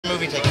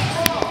movie tickets.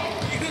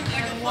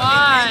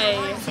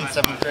 Why? Since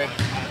 7th grade.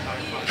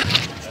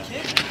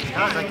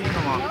 I was like,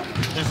 come on.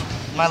 There's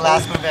my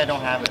last movie, I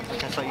don't have it.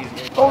 Like, I thought you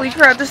did. Holy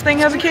crap, this thing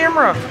has a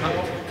camera.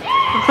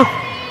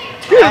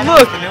 Dude, Yeah,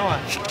 look. It's the new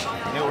one.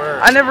 Newer.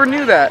 I never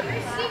knew that.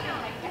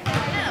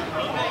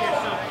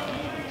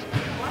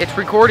 It's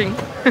recording.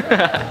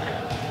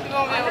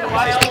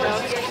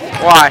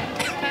 Why?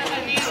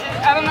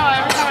 I don't know,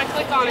 every time I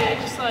click on it,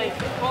 it just like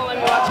won't let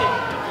me watch it.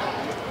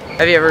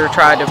 Have you ever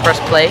tried to press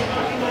play?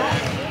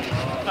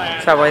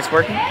 Is that why it's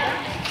working?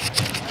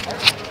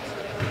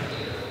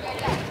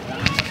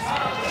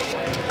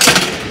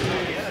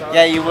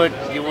 Yeah, you would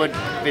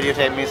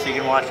videotape me so you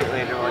can watch it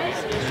later while you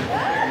see it.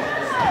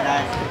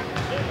 Nice.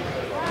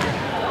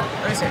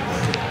 Let me see.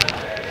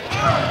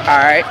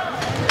 Alright.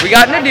 We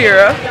got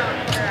Nadera.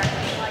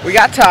 We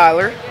got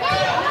Tyler.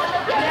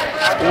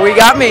 We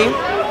got me.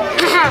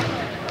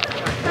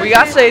 We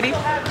got Sadie.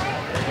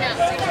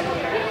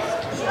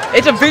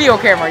 It's a video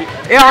camera.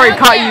 It already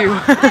caught you.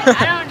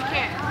 I don't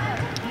care.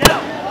 No.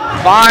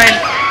 Fine.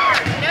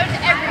 No to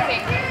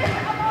everything.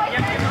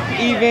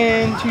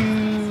 Even to...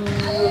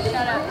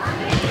 Shut up.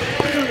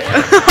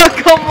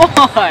 Come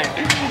on.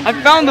 I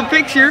found the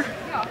picture.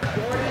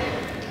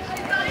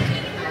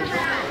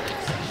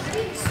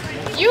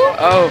 You?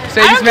 Oh, I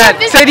Sadie's don't care mad. if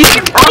this Sadie. is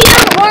a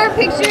horror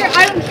picture.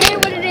 I don't care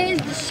what it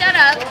is. Just shut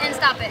up and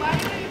stop it.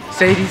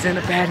 Sadie's in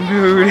a bad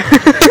mood.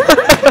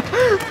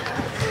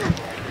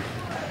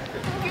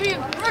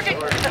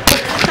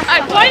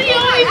 Why do you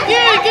always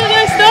get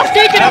that stuff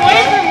taken away